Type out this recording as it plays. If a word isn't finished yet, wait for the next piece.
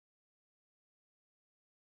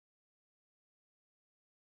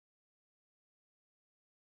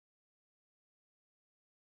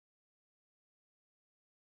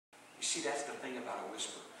You see, that's the thing about a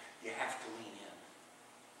whisper. You have to lean in.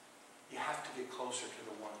 You have to get closer to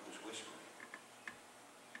the one who's whispering.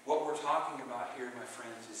 What we're talking about here, my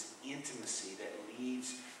friends, is intimacy that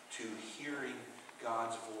leads to hearing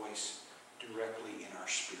God's voice directly in our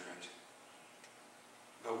spirit.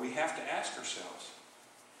 But we have to ask ourselves,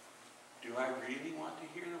 do I really want to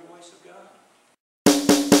hear the voice of God?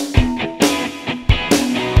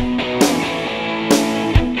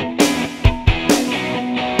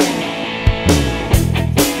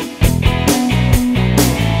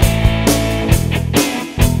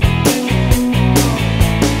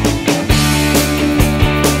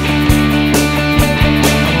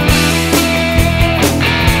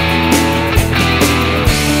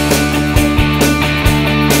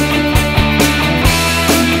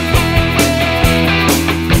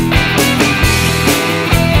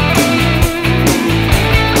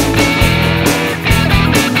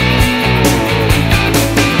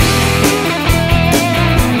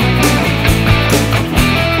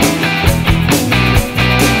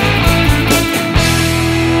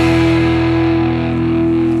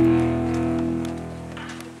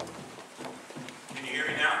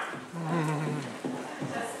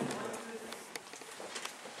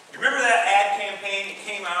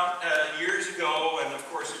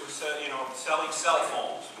 Selling cell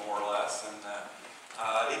phones, more or less, and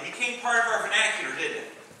it became part of our vernacular, didn't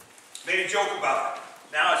it? Made a joke about it.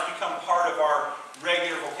 Now it's become part of our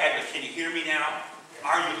regular vocabulary. Can you hear me now?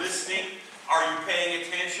 Are you listening? Are you paying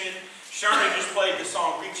attention? Sharna just played the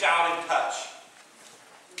song Reach Out and Touch.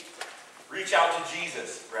 Reach Out to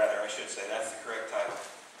Jesus, rather, I should say. That's the correct title.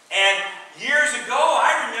 And years ago,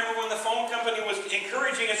 I remember when the phone company was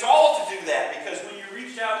encouraging us all to do that, because when you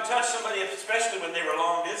reached out and touched somebody, especially when they were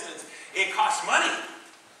long distance, it cost money.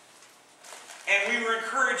 And we were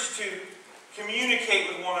encouraged to communicate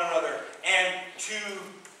with one another and to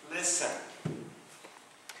listen.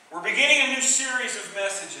 We're beginning a new series of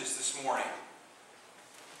messages this morning.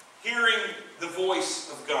 Hearing the voice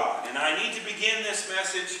of God. And I need to begin this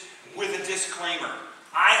message with a disclaimer.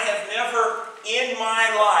 I have never in my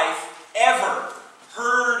life ever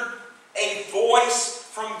heard a voice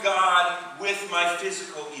from God with my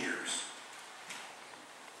physical ears.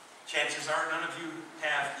 Chances are none of you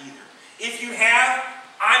have either. If you have,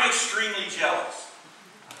 I'm extremely jealous.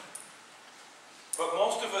 But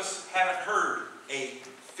most of us haven't heard a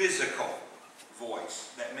physical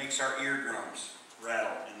voice that makes our eardrums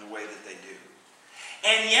rattle in the way that they do.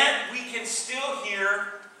 And yet we can still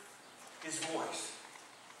hear His voice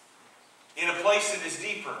in a place that is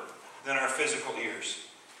deeper than our physical ears.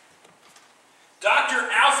 Dr.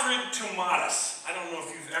 Alfred Tomatis, I don't know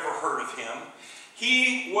if you've ever heard of him.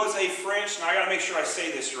 He was a French, now I got to make sure I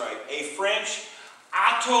say this right, a French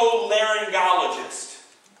otolaryngologist.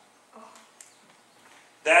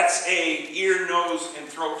 That's a ear, nose, and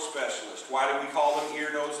throat specialist. Why do we call them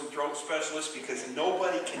ear, nose, and throat specialists? Because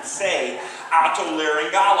nobody can say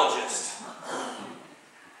otolaryngologist.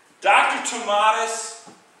 Dr. Tomatis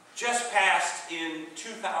just passed in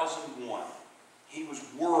 2001. He was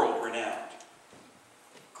world-renowned,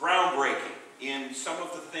 groundbreaking in some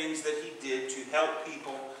of the things that he did to help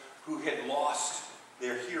people who had lost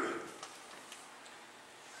their hearing.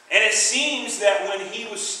 And it seems that when he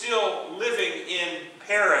was still living in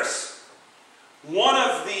Paris, one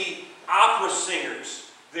of the opera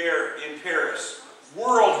singers there in Paris,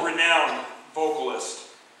 world-renowned vocalist,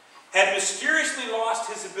 had mysteriously lost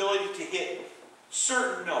his ability to hit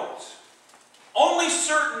certain notes. Only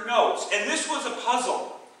certain notes. And this was a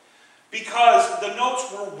puzzle, because the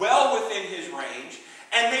notes were well within his range,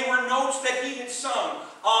 and they were notes that he had sung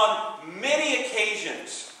on many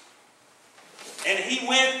occasions. And he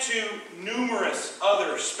went to numerous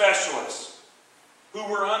other specialists who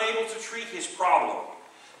were unable to treat his problem.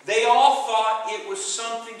 They all thought it was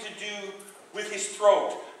something to do with his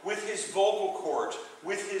throat, with his vocal cords,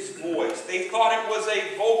 with his voice. They thought it was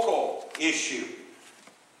a vocal issue.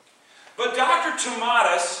 But Dr.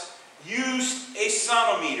 Tomatis used a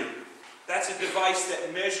sonometer. That's a device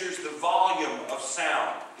that measures the volume of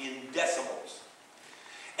sound in decibels.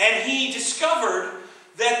 And he discovered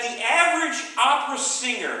that the average opera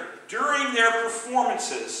singer during their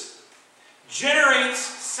performances generates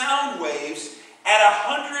sound waves at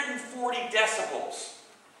 140 decibels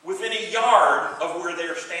within a yard of where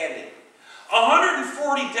they're standing.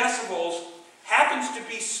 140 decibels happens to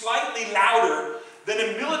be slightly louder than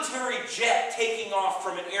a military jet taking off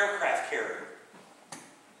from an aircraft carrier.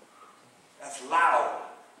 That's loud.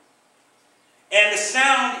 And the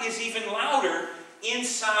sound is even louder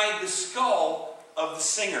inside the skull of the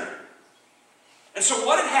singer. And so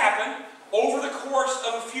what had happened over the course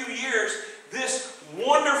of a few years, this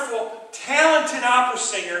wonderful, talented opera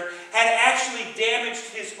singer had actually damaged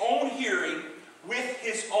his own hearing with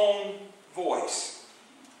his own voice.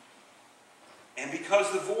 And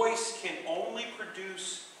because the voice can only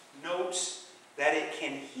produce notes that it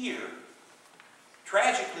can hear,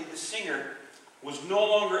 tragically the singer was no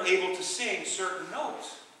longer able to sing certain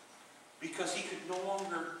notes because he could no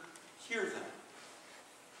longer hear them.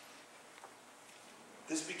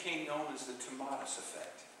 This became known as the Tomatis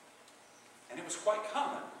effect. And it was quite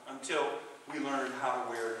common until we learned how to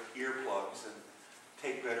wear earplugs and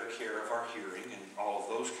take better care of our hearing and all of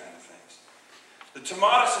those kind of things. The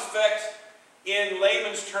Tomatis effect, in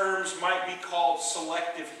layman's terms, might be called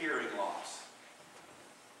selective hearing loss.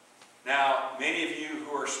 Now, many of you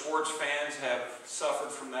who are sports fans have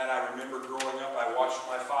suffered from that. I remember growing up, I watched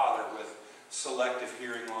my father with selective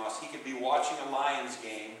hearing loss. He could be watching a Lions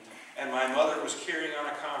game, and my mother was carrying on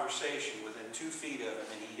a conversation within 2 feet of him,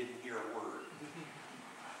 and he didn't hear a word.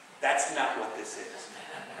 That's not what this is.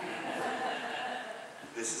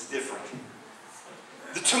 This is different.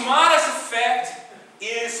 The Tomatis effect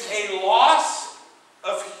is a loss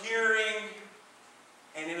of hearing,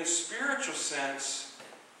 and in a spiritual sense,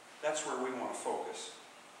 that's where we want to focus.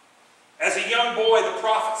 As a young boy, the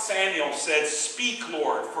prophet Samuel said, "Speak,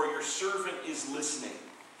 Lord, for your servant is listening."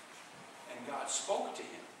 And God spoke to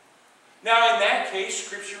him. Now, in that case,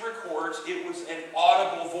 Scripture records it was an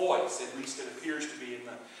audible voice. At least it appears to be in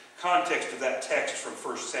the context of that text from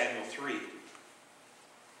 1 Samuel 3.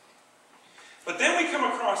 But then we come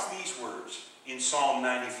across these words in Psalm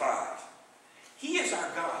 95. He is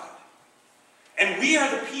our God, and we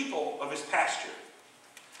are the people of his pasture,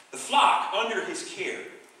 the flock under his care.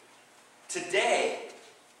 Today,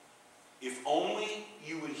 if only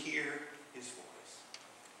you would hear his voice.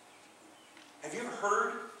 Have you ever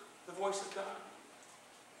heard the voice of God?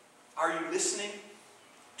 Are you listening?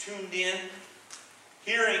 Tuned in?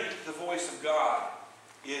 Hearing the voice of God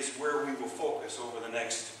is where we will focus over the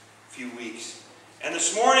next few weeks. And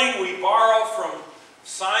this morning we borrow from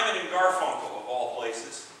Simon and Garfunkel, of all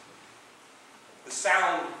places, the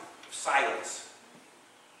sound of silence.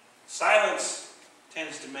 Silence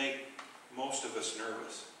tends to make most of us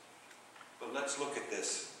nervous. But let's look at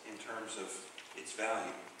this in terms of its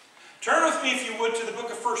value. Turn with me, if you would, to the book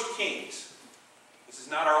of 1 Kings. This is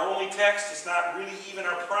not our only text. It's not really even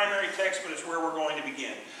our primary text, but it's where we're going to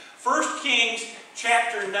begin. 1 Kings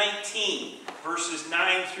chapter 19, verses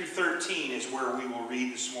 9 through 13 is where we will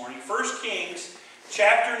read this morning. 1 Kings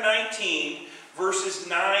chapter 19, verses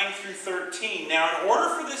 9 through 13. Now, in order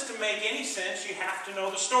for this to make any sense, you have to know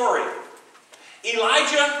the story.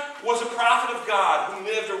 Elijah was a prophet of God who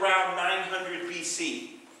lived around 900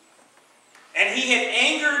 BC. And he had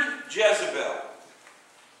angered Jezebel.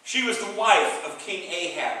 She was the wife of King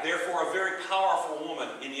Ahab, therefore a very powerful woman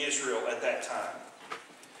in Israel at that time.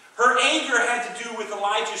 Her anger had to do with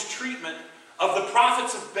Elijah's treatment of the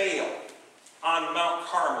prophets of Baal on Mount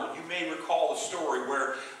Carmel. You may recall the story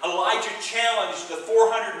where Elijah challenged the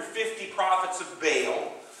 450 prophets of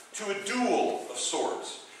Baal to a duel of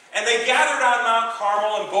sorts. And they gathered on Mount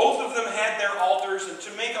Carmel, and both of them had their altars. And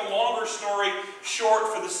to make a longer story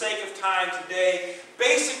short for the sake of time today,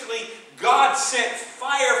 basically God sent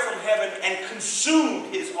fire from heaven and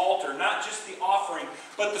consumed his altar. Not just the offering,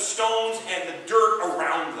 but the stones and the dirt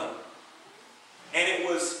around them. And it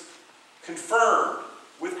was confirmed,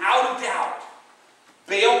 without a doubt,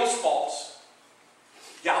 Baal was false.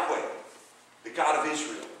 Yahweh, the God of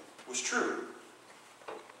Israel, was true.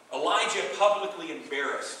 Elijah publicly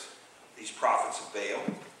embarrassed these prophets of Baal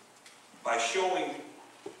by showing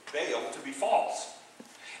Baal to be false.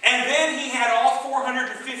 And then he had all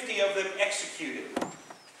 450 of them executed,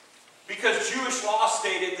 because Jewish law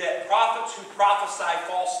stated that prophets who prophesy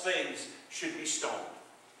false things should be stoned.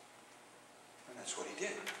 And that's what he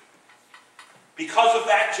did. Because of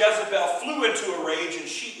that, Jezebel flew into a rage and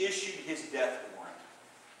she issued his death warrant.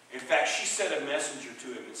 In fact, she sent a messenger to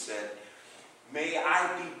him and said, "May I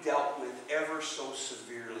be dealt with ever so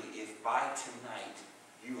severely if by tonight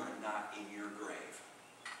you are not in your grave."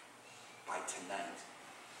 By tonight.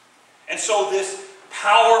 And so this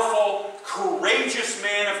powerful, courageous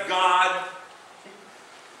man of God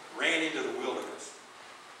ran into the wilderness,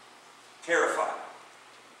 terrified.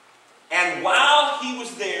 And while he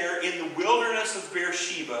was there in the wilderness of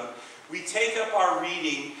Beersheba, we take up our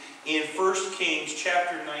reading in 1 Kings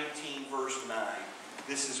chapter 19, verse 9.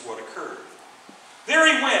 This is what occurred. There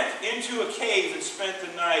he went into a cave and spent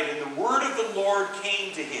the night, and the word of the Lord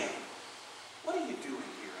came to him. "What are you doing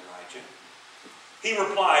here, Elijah?" He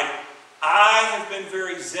replied, "I have been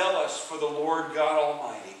very zealous for the Lord God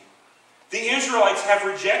Almighty. The Israelites have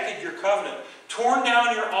rejected your covenant, torn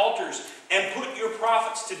down your altars, and put your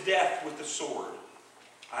prophets to death with the sword.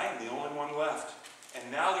 I am the only one left,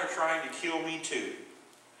 and now they're trying to kill me too.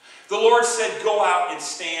 The Lord said, go out and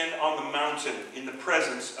stand on the mountain in the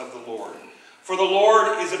presence of the Lord, for the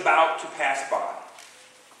Lord is about to pass by.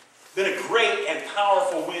 Then a great and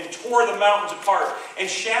powerful wind tore the mountains apart and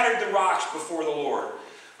shattered the rocks before the Lord.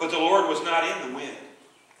 But the Lord was not in the wind.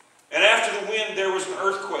 And after the wind there was an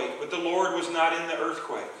earthquake, but the Lord was not in the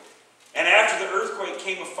earthquake. And after the earthquake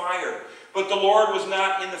came a fire, but the Lord was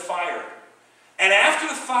not in the fire. And after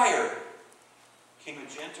the fire came a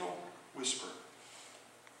gentle whisper.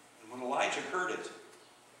 And when Elijah heard it,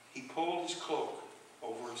 he pulled his cloak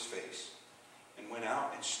over his face and went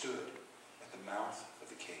out and stood at the mouth of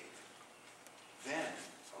the cave. Then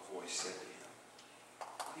a voice said to him,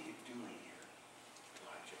 what are you doing here,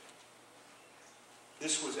 Elijah?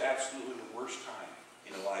 This was absolutely the worst time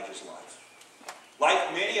in Elijah's life.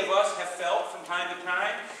 Like many of us have felt from time to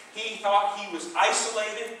time, he thought he was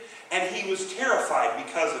isolated and he was terrified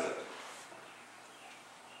because of it.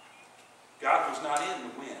 God was not in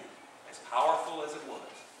the wind, as powerful as it was.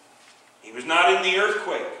 He was not in the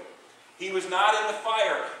earthquake. He was not in the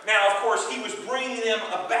fire. Now, of course, he was bringing them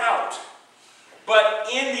about. But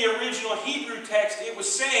in the original Hebrew text, it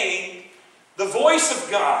was saying the voice of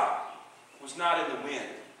God was not in the wind.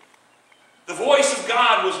 The voice of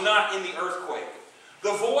God was not in the earthquake.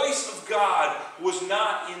 The voice of God was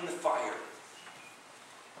not in the fire.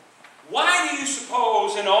 Why do you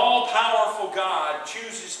suppose an all-powerful God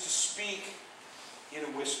chooses to speak in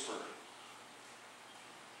a whisper?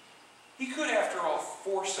 He could, after all,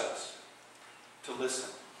 force us to listen,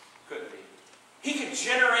 couldn't he? He could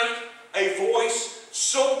generate a voice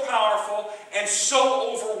so powerful and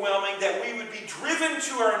so overwhelming that we would be driven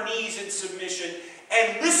to our knees in submission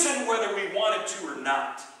and listen whether we wanted to or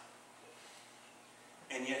not.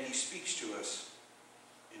 And yet he speaks to us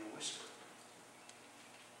in a whisper.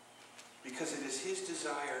 Because it is his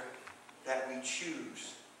desire that we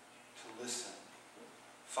choose to listen,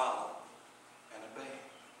 follow, and obey.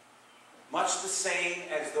 Much the same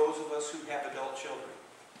as those of us who have adult children.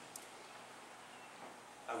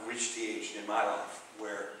 I've reached the age in my life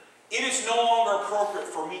where it is no longer appropriate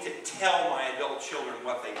for me to tell my adult children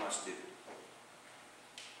what they must do.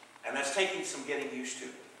 And that's taking some getting used to.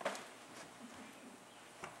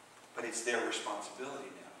 But it's their responsibility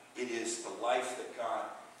now. It is the life that God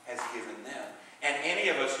has given them. And any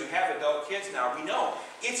of us who have adult kids now, we know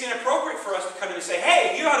it's inappropriate for us to come in and say,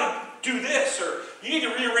 hey, you ought to do this, or you need to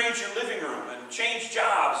rearrange your living room and change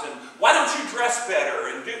jobs, and why don't you dress better?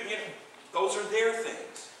 And do, those are their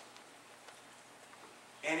things.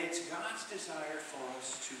 And it's God's desire for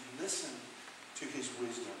us to listen to his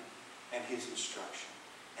wisdom and his instruction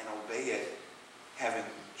and obey it, having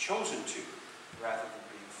chosen to, rather than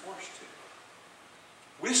being forced to.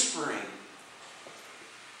 Whispering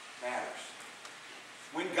matters.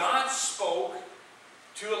 When God spoke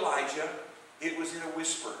to Elijah, it was in a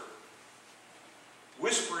whisper.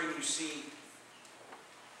 Whispering, you see,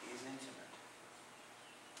 is intimate.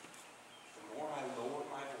 The more I lower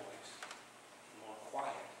my voice, the more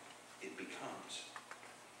quiet it becomes.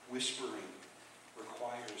 Whispering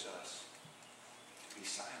requires us to be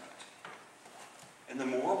silent. And the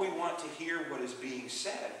more we want to hear what is being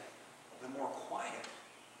said, the more quiet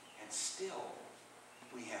and still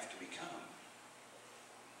we have to become.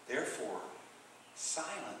 Therefore,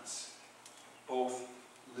 silence, both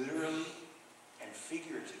literally and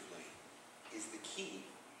figuratively, is the key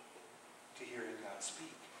to hearing God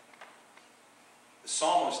speak. The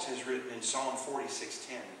psalmist has written in Psalm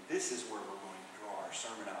 46:10, this is where we're going to draw our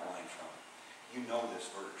sermon outline from. You know this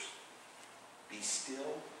verse. Be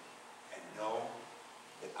still and know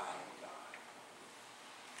that I am God.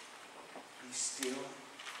 Be still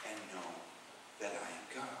and know that I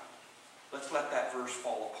am God. Let's let that verse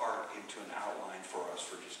fall apart into an outline for us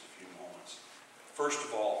for just a few moments. First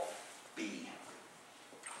of all, be.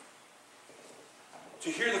 To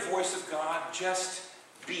hear the voice of God, just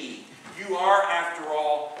be. You are, after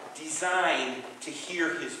all, designed to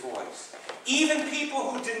hear his voice. Even people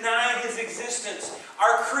who deny his existence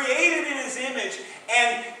are created in his image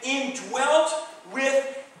and indwelt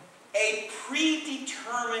with a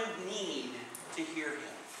predetermined need to hear him.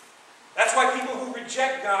 That's why people who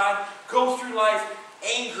reject God go through life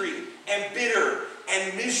angry and bitter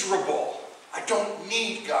and miserable. I don't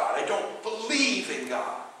need God. I don't believe in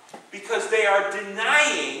God. Because they are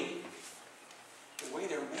denying the way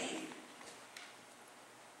they're made.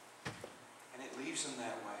 And it leaves them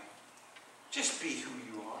that way. Just be who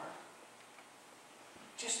you are.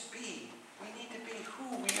 Just be. We need to be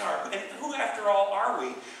who we are. And who, after all, are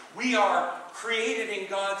we? We are created in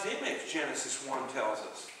God's image, Genesis 1 tells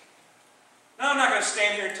us. Now, I'm not going to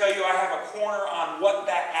stand here and tell you I have a corner on what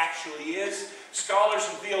that actually is. Scholars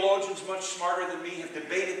and theologians much smarter than me have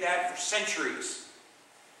debated that for centuries.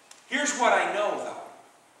 Here's what I know, though.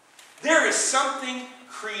 There is something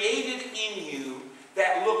created in you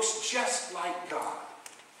that looks just like God.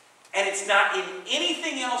 And it's not in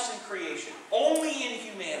anything else in creation. Only in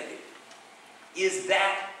humanity is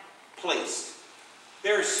that placed.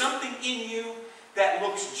 There is something in you that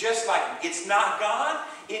looks just like Him. It's not God.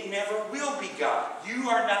 It never will be God. You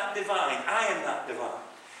are not divine. I am not divine.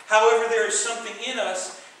 However, there is something in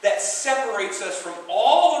us that separates us from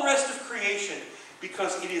all the rest of creation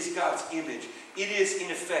because it is God's image. It is, in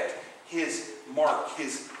effect, His mark,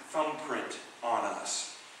 His thumbprint on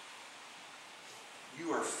us.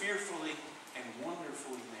 You are fearfully and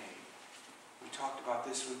wonderfully made. We talked about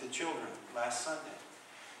this with the children last Sunday.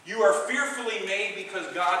 You are fearfully made because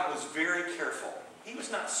God was very careful. He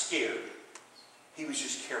was not scared. He was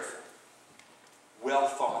just careful. Well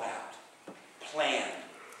thought out. Planned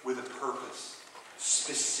with a purpose.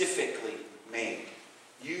 Specifically made.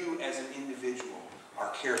 You as an individual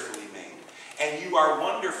are carefully made. And you are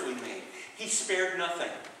wonderfully made. He spared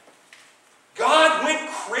nothing. God went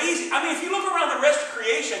crazy. I mean, if you look around the rest of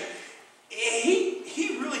creation,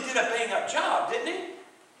 he really did a bang-up job, didn't he?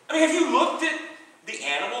 I mean, have you looked at the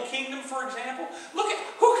animal kingdom, for example? Look at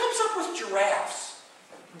who comes up with giraffes.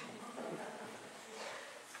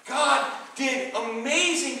 God did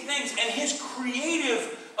amazing things, and His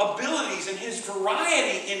creative abilities and His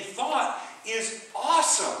variety in thought is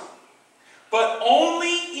awesome. But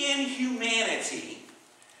only in humanity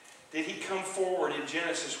did He come forward in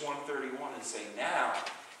Genesis 1:31 and say, now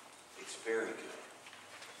it's very good.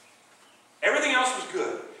 Everything else was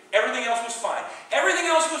good. Everything else was fine. Everything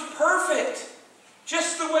else was perfect.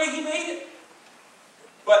 Just the way He made it.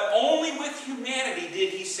 But only with humanity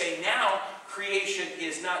did He say, now creation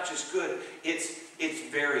is not just good, it's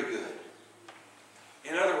very good.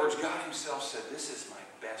 In other words, God Himself said, this is my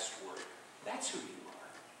best work. That's who you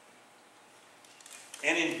are.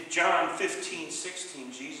 And in John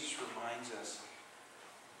 15:16, Jesus reminds us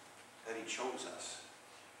that He chose us.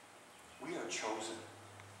 We are chosen.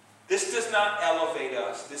 This does not elevate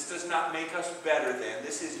us. This does not make us better than.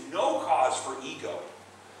 This is no cause for ego.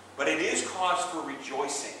 But it is cause for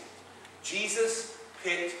rejoicing. Jesus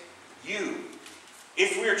picked you.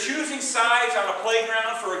 If we're choosing sides on a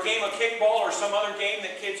playground for a game of kickball or some other game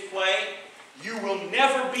that kids play, you will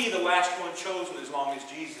never be the last one chosen as long as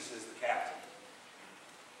Jesus is the captain.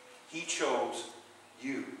 He chose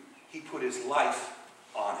you. He put His life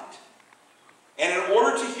on it. And in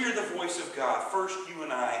order to hear the voice of God, first you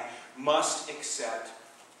and I must accept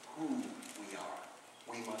who we are.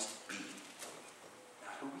 We must be.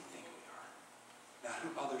 Not who we think we are. Not who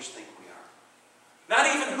others think we are. Not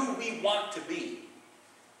even who we want to be.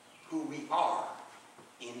 Who we are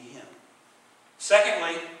in Him.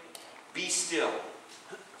 Secondly, be still.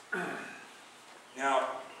 Now,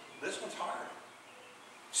 this one's hard.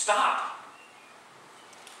 Stop.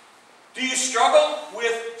 Do you struggle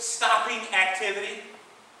with stopping activity?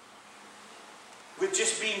 With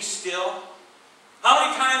just being still? How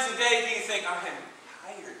many times a day do you think, I am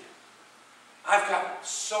tired? I've got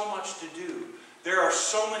so much to do. There are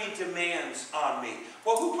so many demands on me.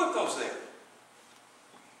 Well, who put those there?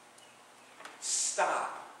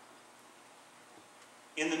 Stop.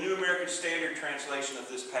 In the New American Standard translation of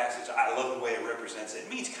this passage, I love the way it represents it. It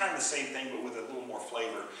means kind of the same thing, but with a little more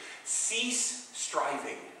flavor. Cease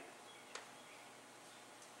striving.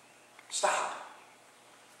 Stop.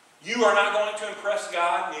 You are not going to impress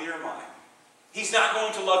God, neither am I. He's not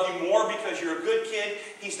going to love you more because you're a good kid.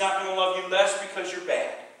 He's not going to love you less because you're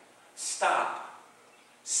bad. Stop.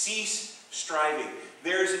 Cease striving.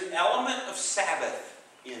 There's an element of Sabbath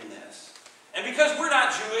in this. And because we're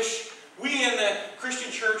not Jewish, we in the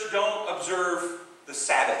Christian church don't observe the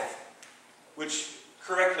Sabbath, which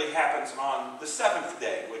correctly happens on the seventh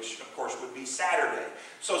day, which of course would be Saturday.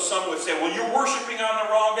 So some would say, well, you're worshiping on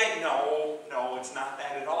the wrong day. No, it's not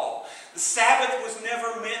that at all. The Sabbath was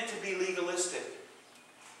never meant to be legalistic.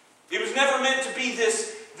 It was never meant to be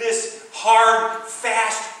this hard,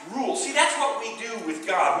 fast rule. See, that's what we do with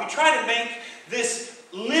God. We try to make this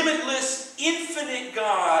limitless, infinite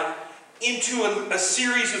God into a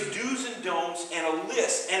series of do's and don'ts and a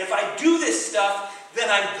list. And if I do this stuff, then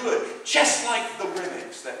I'm good. Just like the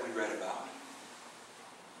remix that we read about.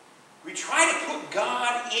 We try to put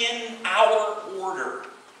God in our order.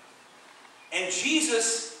 And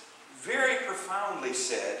Jesus very profoundly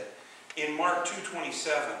said in Mark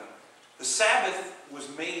 2:27, the Sabbath was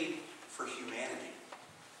made for humanity.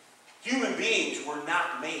 Human beings were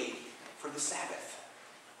not made for the Sabbath.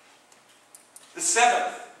 The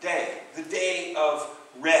seventh day, the day of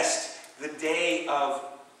rest, the day of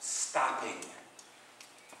stopping,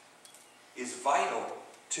 is vital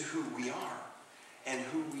to who we are and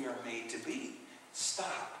who we are made to be.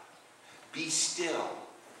 Stop. Be still.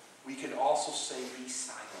 We could also say be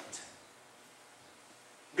silent.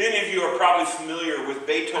 Many of you are probably familiar with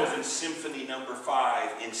Beethoven's Symphony No.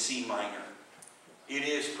 5 in C minor. It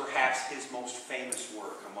is perhaps his most famous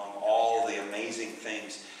work among all the amazing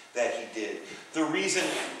things that he did. The reason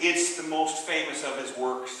it's the most famous of his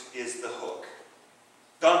works is the hook.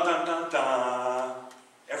 Dun, dun, dun, dun.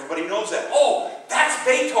 Everybody knows that. Oh, that's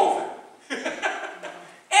Beethoven.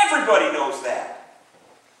 Everybody knows that.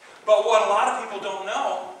 But what a lot of people don't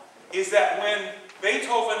know is that when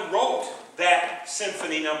Beethoven wrote that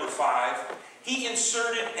Symphony No. 5, he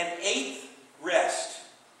inserted an 8th rest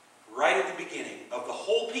right at the beginning of the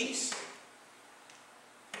whole piece.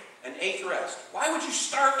 An 8th rest. Why would you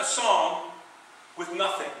start a song with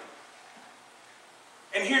nothing?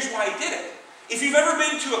 And here's why he did it. If you've ever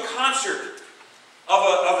been to a concert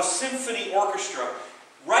of a symphony orchestra,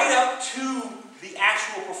 right up to the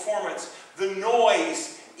actual performance, the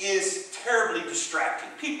noise is terribly distracting.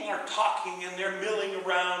 People are talking and they're milling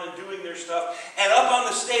around and doing their stuff. And up on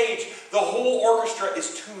the stage, the whole orchestra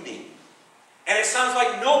is tuning. And it sounds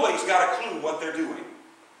like nobody's got a clue what they're doing.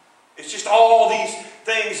 It's just all these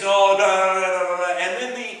things and all da, da, da, da, and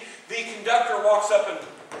then the conductor walks up and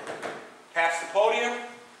taps the podium,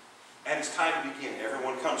 and it's time to begin.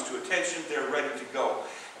 Everyone comes to attention. They're ready to go.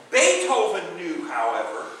 Beethoven knew,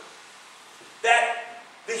 however, that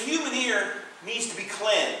the human ear needs to be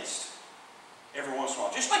cleansed every once in a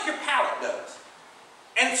while, just like your palate does.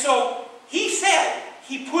 And so he said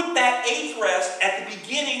he put that 8th rest at the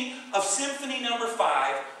beginning of Symphony No.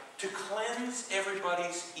 5 to cleanse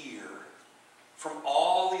everybody's ear from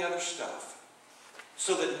all the other stuff,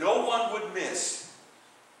 so that no one would miss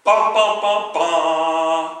bum, bum, bum,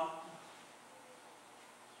 bum.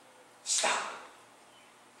 Stop.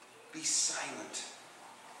 Be silent.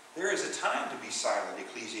 There is a time to be silent,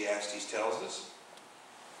 Ecclesiastes tells us.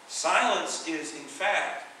 Silence is, in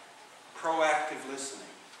fact, proactive listening.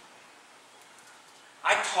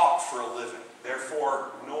 I talk for a living.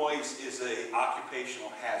 Therefore, noise is an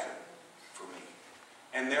occupational hazard for me.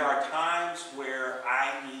 And there are times where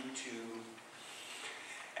I need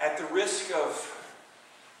to, at the risk of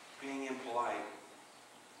being impolite,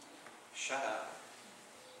 shut up.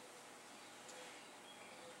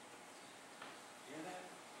 Hear that?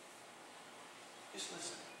 Just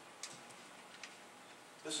listen.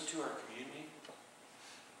 Listen to our community.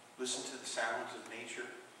 Listen to the sounds of nature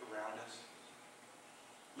around us.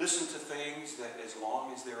 Listen to things that, as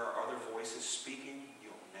long as there are other voices speaking,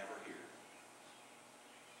 you'll never hear.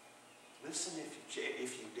 Listen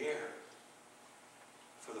if you dare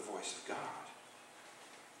for the voice of God.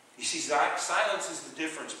 You see, silence is the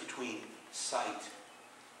difference between sight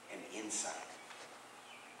and insight.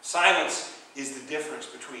 Silence is the difference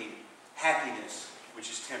between happiness, which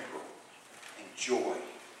is temporal, and joy,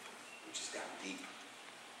 which is down deep.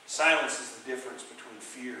 Silence is the difference between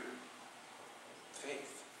fear and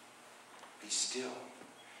faith. Be still.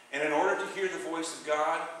 And in order to hear the voice of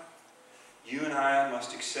God, you and I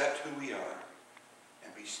must accept who we are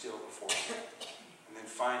and be still before Him. And then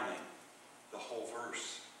finally, the whole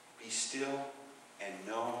verse. Be still and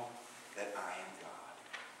know that I am God.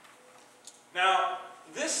 Now,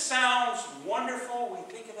 this sounds wonderful.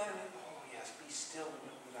 We think of that and oh yes, be still and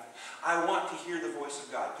know that I want to hear the voice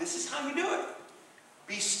of God. This is how you do it.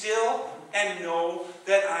 Be still and know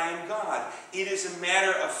that I am God. It is a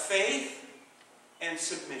matter of faith and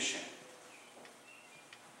submission.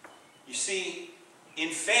 You see, in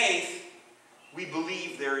faith, we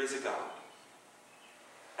believe there is a God.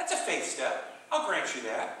 That's a faith step. I'll grant you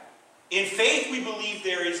that. In faith, we believe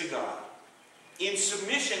there is a God. In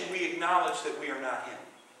submission, we acknowledge that we are not Him.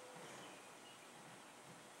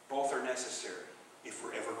 Both are necessary if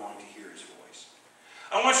we're ever going to hear His voice.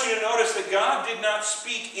 I want you to notice that God did not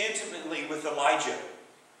speak intimately with Elijah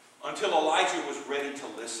until Elijah was ready to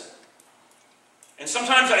listen. And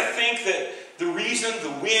sometimes I think that the reason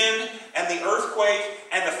the wind and the earthquake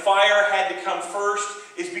and the fire had to come first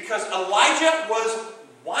is because Elijah was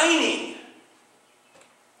whining.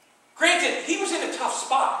 Granted, he was in a tough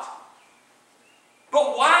spot.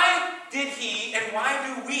 But why did he, and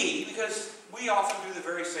why do we, because we often do the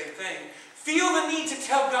very same thing, feel the need to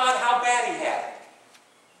tell God how bad he had it?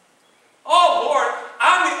 Oh, Lord,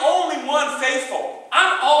 I'm the only one faithful.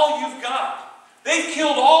 I'm all you've got. They've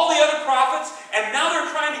killed all the other prophets, and now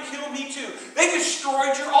they're trying to kill me too. They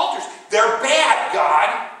destroyed your altars. They're bad,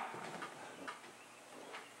 God.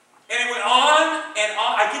 And it went on and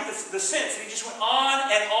on. I get the sense that he just went on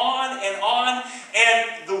and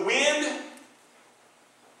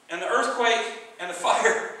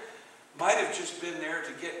in there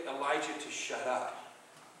to get Elijah to shut up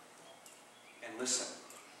and listen.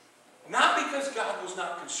 Not because God was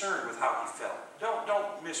not concerned with how he felt.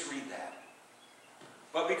 Don't misread that.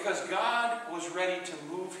 But because God was ready to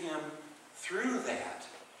move him through that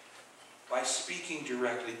by speaking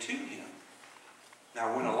directly to him.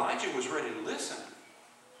 Now, when Elijah was ready to listen,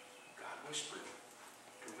 God whispered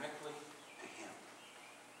directly to him.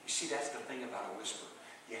 You see, that's the thing about a whisper.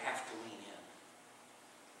 You have to lean in.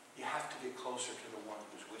 You have to get closer to the one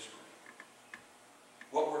who's whispering.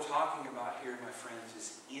 What we're talking about here, my friends,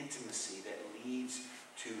 is intimacy that leads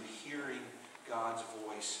to hearing God's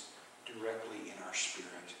voice directly in our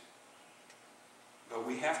spirit. But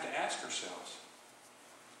we have to ask ourselves,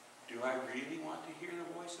 do I really want to hear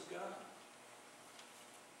the voice of God?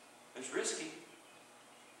 It's risky.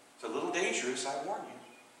 It's a little dangerous, I warn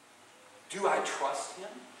you. Do I trust him?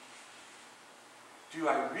 Do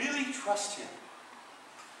I really trust him?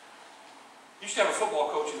 I used to have a football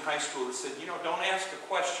coach in high school that said, don't ask a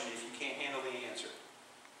question if you can't handle the answer.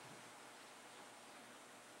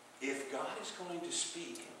 If God is going to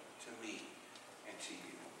speak to me and to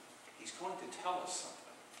you, he's going to tell us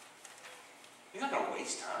something. He's not going to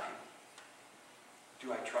waste time.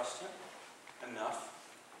 Do I trust him enough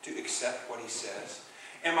to accept what he says?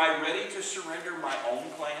 Am I ready to surrender my own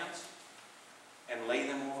plans and lay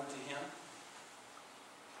them over to him?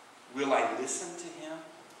 Will I listen to him?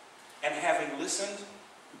 And having listened,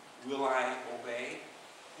 will I obey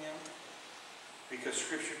him? Because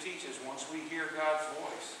Scripture teaches once we hear God's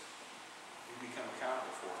voice, we become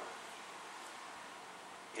accountable for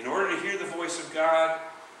it. In order to hear the voice of God,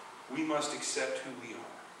 we must accept who we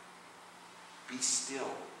are. Be still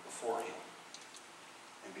before him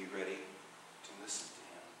and be ready to listen to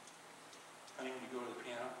him. Honey, when you go to the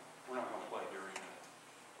piano, we're not going to play during the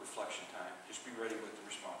reflection time. Just be ready with the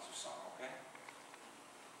responsive song, okay?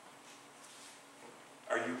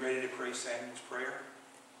 Are you ready to pray Samuel's prayer?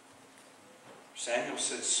 Samuel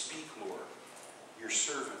said, "Speak, Lord. Your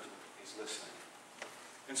servant is listening."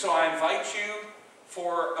 And so I invite you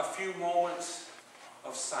for a few moments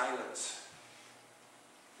of silence,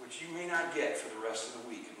 which you may not get for the rest of the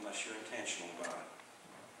week unless you're intentional about it.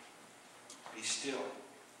 Be still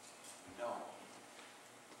and know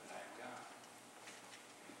that I am God.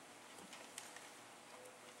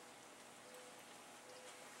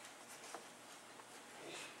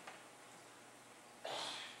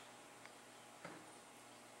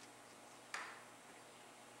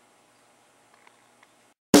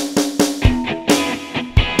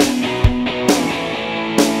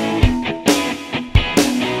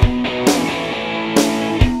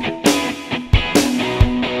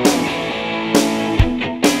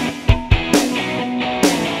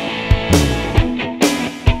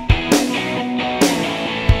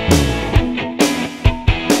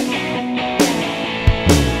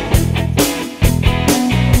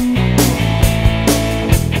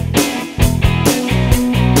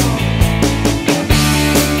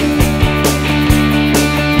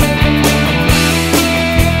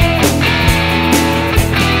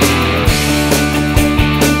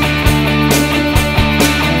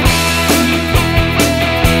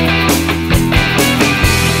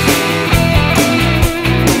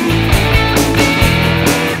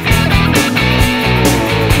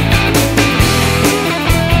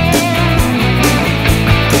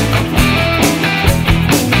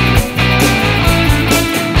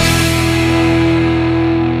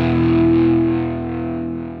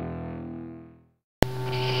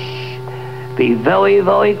 Be very,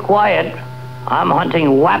 very quiet. I'm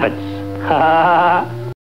hunting rabbits. Ha ha ha.